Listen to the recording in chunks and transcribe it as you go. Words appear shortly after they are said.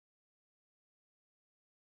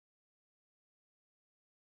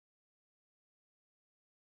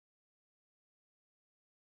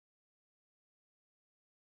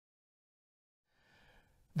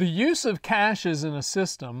The use of caches in a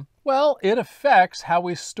system, well, it affects how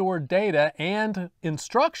we store data and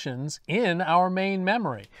instructions in our main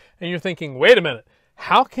memory. And you're thinking, wait a minute,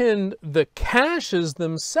 how can the caches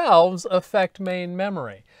themselves affect main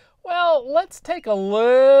memory? Well, let's take a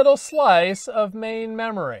little slice of main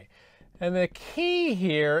memory. And the key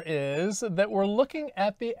here is that we're looking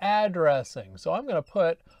at the addressing. So I'm going to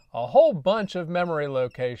put a whole bunch of memory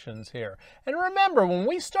locations here. And remember, when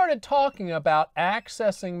we started talking about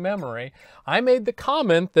accessing memory, I made the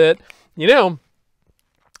comment that,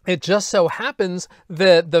 it just so happens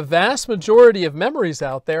that the vast majority of memories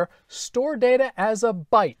out there store data as a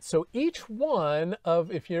byte. So each one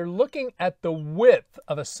of, if you're looking at the width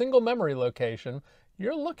of a single memory location,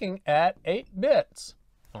 you're looking at 8 bits.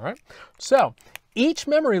 All right, so each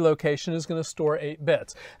memory location is going to store 8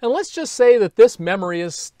 bits. And let's just say that this memory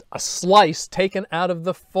is a slice taken out of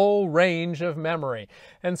the full range of memory.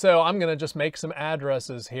 And so I'm going to just make some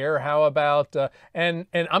addresses here. How about, and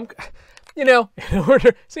I'm, in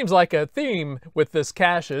order, seems like a theme with this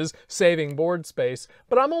caches, saving board space,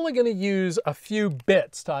 but I'm only going to use a few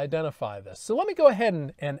bits to identify this. So let me go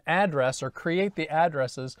ahead and address or create the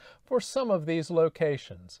addresses for some of these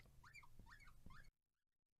locations.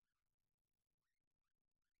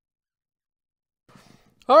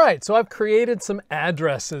 All right, so I've created some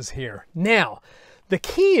addresses here. Now, the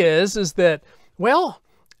key is that, well,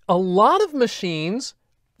 a lot of machines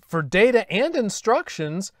for data and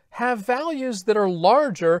instructions have values that are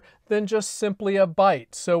larger than just simply a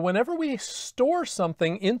byte. So whenever we store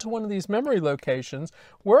something into one of these memory locations,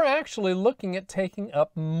 we're actually looking at taking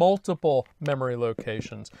up multiple memory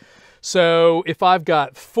locations. So if I've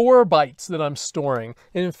got 4 bytes that I'm storing,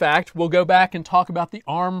 and in fact, we'll go back and talk about the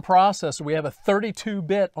ARM processor. We have a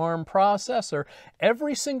 32-bit ARM processor.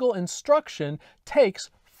 Every single instruction takes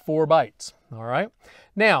 4 bytes, all right?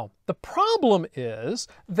 Now, the problem is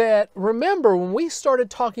that, remember, when we started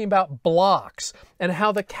talking about blocks and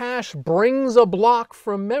how the cache brings a block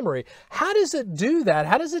from memory, how does it do that?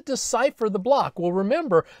 How does it decipher the block? Well,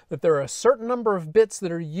 remember that there are a certain number of bits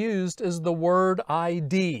that are used as the word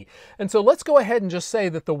ID. And so let's go ahead and just say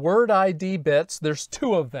that the word ID bits, there's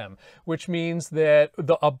 2 of them, which means that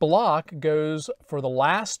a block goes, for the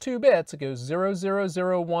last 2 bits, it goes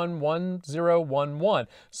 00011011.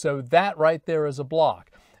 So that right there is a block.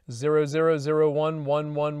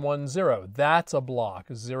 00011110, that's a block.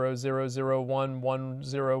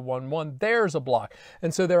 00011011, there's a block.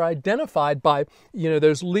 And so they're identified by,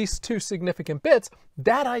 there's at least 2 significant bits.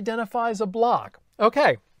 That identifies a block.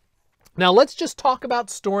 Okay, now let's just talk about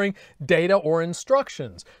storing data or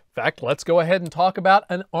instructions. In fact, let's go ahead and talk about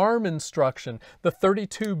an ARM instruction, the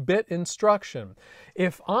 32-bit instruction.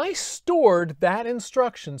 If I stored that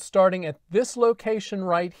instruction starting at this location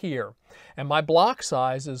right here, and my block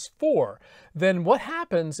size is 4, then what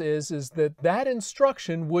happens is that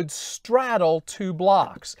instruction would straddle 2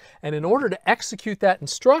 blocks. And in order to execute that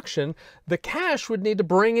instruction, the cache would need to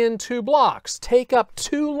bring in 2 blocks, take up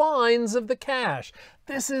 2 lines of the cache.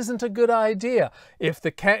 This isn't a good idea. If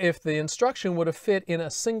the instruction would have fit in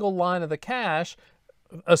a single line of the cache,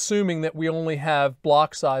 assuming that we only have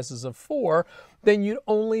block sizes of 4, then you'd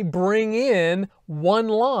only bring in 1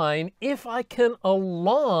 line if I can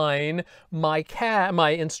align my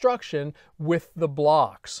instruction with the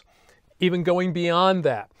blocks. Even going beyond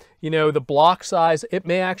that, the block size, it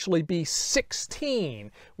may actually be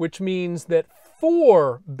 16, which means that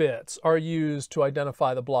 4 bits are used to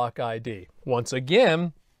identify the block ID. Once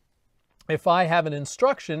again, if I have an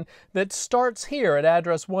instruction that starts here at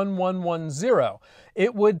address 1110,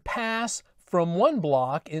 it would pass from one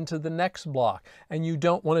block into the next block, and you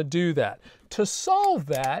don't want to do that. To solve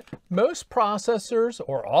that, most processors,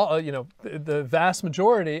 or all, the vast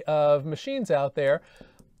majority of machines out there,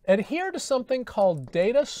 adhere to something called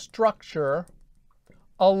data structure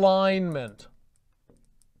alignment.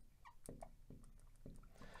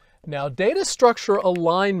 Now, data structure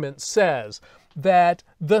alignment says that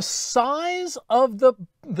the size of the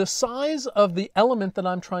element that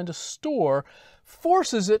I'm trying to store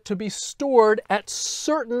forces it to be stored at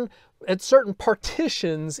certain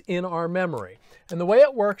partitions in our memory. And the way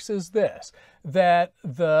it works is this, that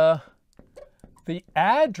the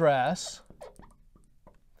address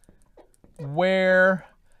where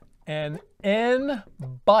an n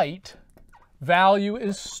byte value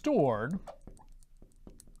is stored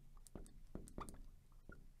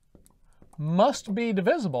must be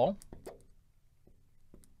divisible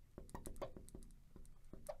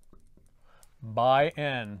by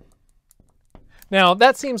n. Now,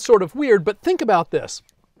 that seems sort of weird, but think about this.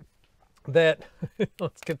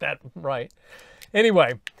 Let's get that right.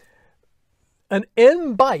 Anyway, an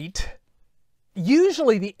n byte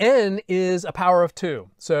usually the n is a power of 2.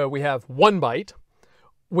 So we have 1 byte,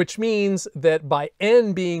 which means that by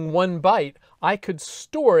n being 1 byte, I could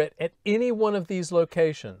store it at any one of these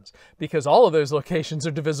locations because all of those locations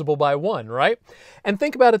are divisible by 1, right? And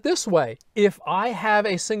think about it this way. If I have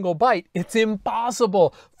a single byte, it's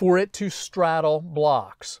impossible for it to straddle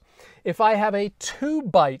blocks. If I have a 2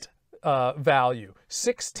 byte value,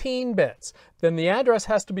 16 bits, then the address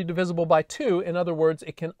has to be divisible by 2. In other words,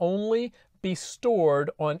 it can only be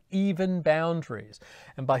stored on even boundaries.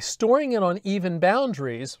 And by storing it on even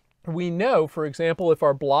boundaries, we know, for example, if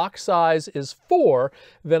our block size is 4,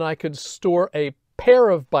 then I could store a pair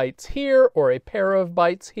of bytes here or a pair of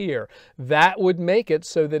bytes here. That would make it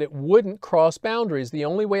so that it wouldn't cross boundaries. The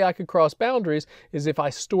only way I could cross boundaries is if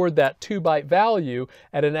I stored that 2-byte value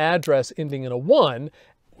at an address ending in a 1,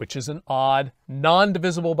 which is an odd,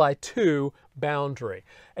 non-divisible by 2 boundary.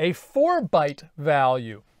 A 4-byte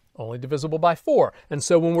value, only divisible by 4. And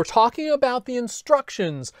so when we're talking about the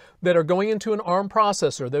instructions that are going into an ARM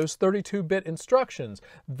processor, those 32-bit instructions,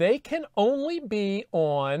 they can only be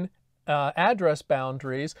on address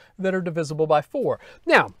boundaries that are divisible by 4.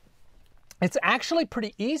 Now, it's actually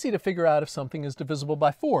pretty easy to figure out if something is divisible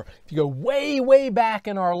by 4. If you go way, way back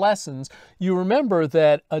in our lessons, you remember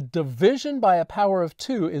that a division by a power of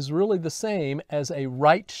 2 is really the same as a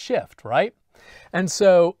right shift, right? And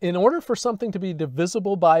so in order for something to be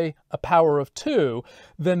divisible by a power of 2,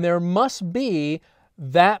 then there must be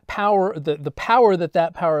that power, the power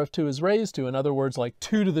that power of 2 is raised to. In other words, like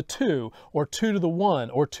 2 to the 2, or 2 to the 1,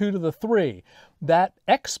 or 2 to the 3. That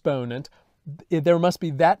exponent, there must be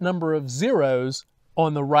that number of zeros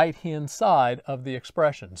on the right-hand side of the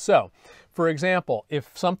expression. So, for example,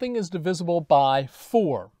 if something is divisible by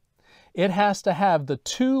 4, it has to have the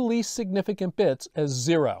 2 least significant bits as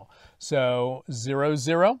 0. So 0,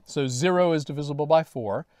 0. So 0 is divisible by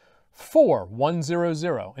 4. 4, 1, 0,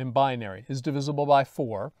 0 in binary is divisible by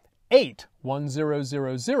 4. 8, 1, 0,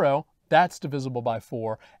 0, 0, that's divisible by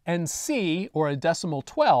 4. And C, or a decimal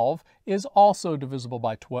 12, is also divisible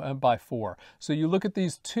by 4. So you look at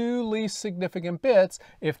these 2 least significant bits.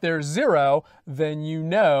 If they're 0, then you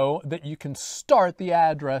know that you can start the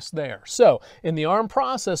address there. So in the ARM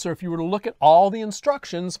processor, if you were to look at all the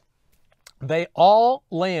instructions, they all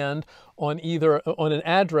land on an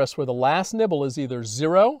address where the last nibble is either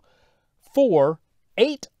 0, 4,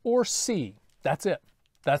 8, or C. That's it.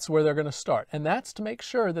 That's where they're going to start. And that's to make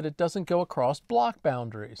sure that it doesn't go across block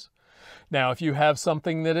boundaries. Now, if you have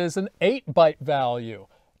something that is an 8-byte value,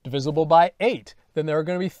 divisible by 8, then there are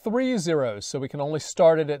going to be 3 zeros. So we can only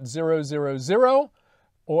start it at 0, 0, 0,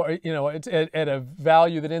 or, you know, at a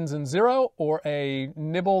value that ends in 0, or a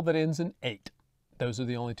nibble that ends in 8. Those are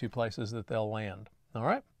the only 2 places that they'll land. All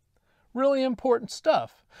right? Really important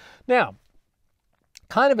stuff. Now,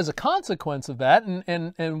 kind of as a consequence of that,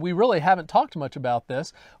 and we really haven't talked much about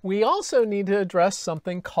this, we also need to address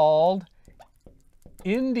something called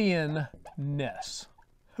Endianness.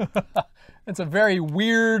 It's a very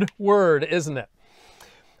weird word, isn't it?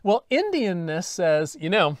 Well, Endianness says, you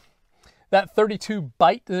know, that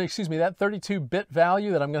 32-bit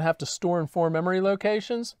value that I'm going to have to store in 4 memory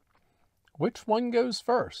locations, which one goes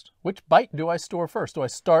first? Which byte do I store first? Do I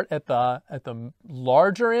start at the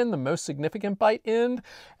larger end, the most significant byte end,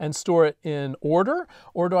 and store it in order?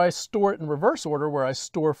 Or do I store it in reverse order, where I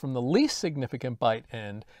store from the least significant byte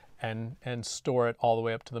end and store it all the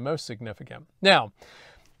way up to the most significant? Now,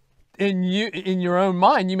 in your own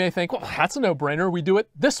mind, you may think, well, that's a no-brainer. We do it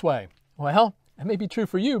this way. Well, it may be true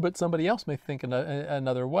for you, but somebody else may think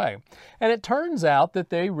another way. And it turns out that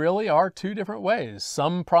they really are 2 different ways.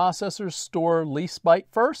 Some processors store least byte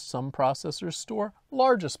first. Some processors store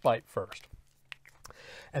largest byte first.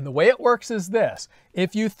 And the way it works is this.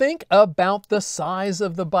 If you think about the size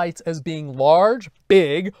of the bytes as being large,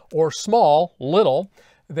 big, or small, little,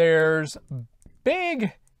 there's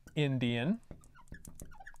big endian.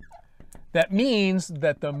 That means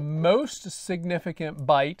that the most significant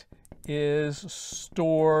byte is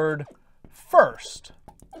stored first.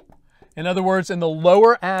 In other words, in the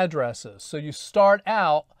lower addresses. So you start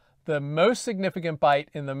out the most significant byte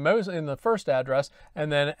in the first address,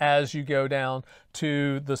 and then as you go down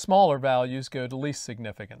to the smaller values, go to least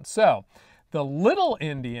significant. So the little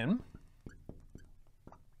endian,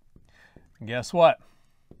 guess what?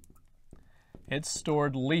 It's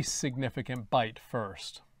stored least significant byte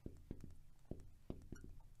first.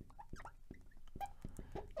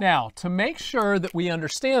 Now, to make sure that we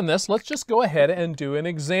understand this, let's just go ahead and do an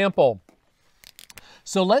example.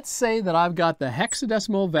 So let's say that I've got the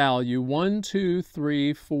hexadecimal value 1, 2,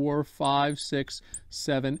 3, 4, 5, 6,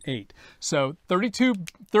 7, 8. So 32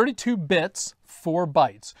 bits 4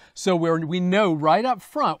 bytes. So we know right up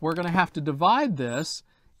front we're going to have to divide this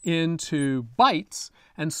into bytes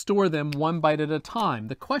and store them 1 byte at a time.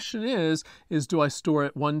 The question is do I store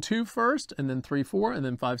it 1, 2 first, and then 3, 4, and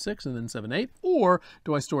then 5, 6, and then 7, 8? Or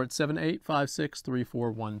do I store it 7, 8, 5, 6, 3,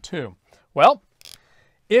 4, 1, 2? Well,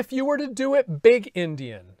 if you were to do it big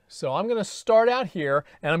Endian, so I'm going to start out here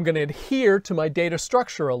and I'm going to adhere to my data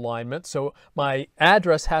structure alignment. So my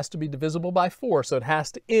address has to be divisible by 4, so it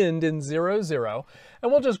has to end in 0, 0.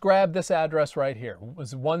 And we'll just grab this address right here. It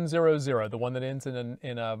was 100, the one that ends in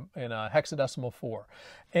a hexadecimal 4.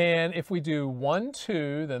 And if we do 1,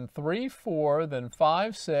 2, then 3, 4, then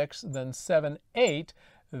 5, 6, then 7, 8,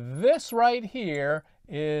 this right here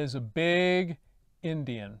is a big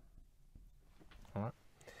Endian. All right.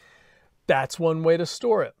 That's one way to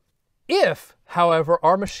store it. If, however,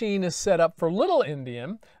 our machine is set up for little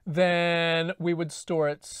Endian, then we would store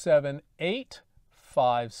it 7, 8,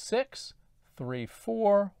 5, 6, 3,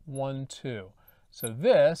 4, 1, 2. So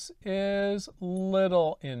this is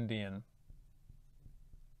little Endian.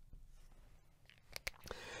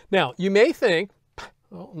 Now, you may think,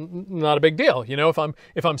 well, not a big deal. You know, if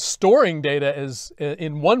I'm storing data as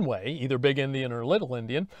in one way, either big Endian or little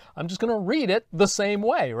Endian, I'm just going to read it the same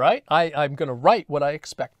way, right? I'm going to write what I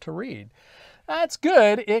expect to read. That's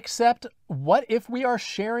good, except what if we are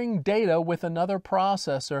sharing data with another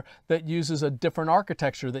processor that uses a different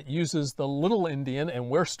architecture, that uses the little Endian and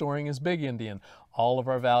we're storing as big Endian? All of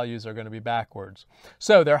our values are going to be backwards.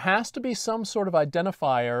 So there has to be some sort of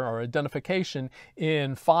identifier or identification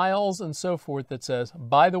in files and so forth that says,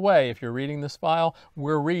 by the way, if you're reading this file,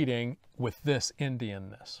 we're reading with this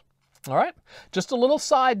Endianness. All right, just a little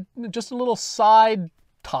side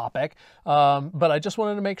topic, but I just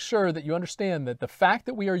wanted to make sure that you understand that the fact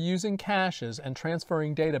that we are using caches and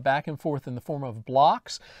transferring data back and forth in the form of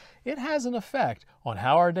blocks, it has an effect on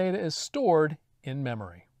how our data is stored in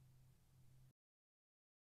memory.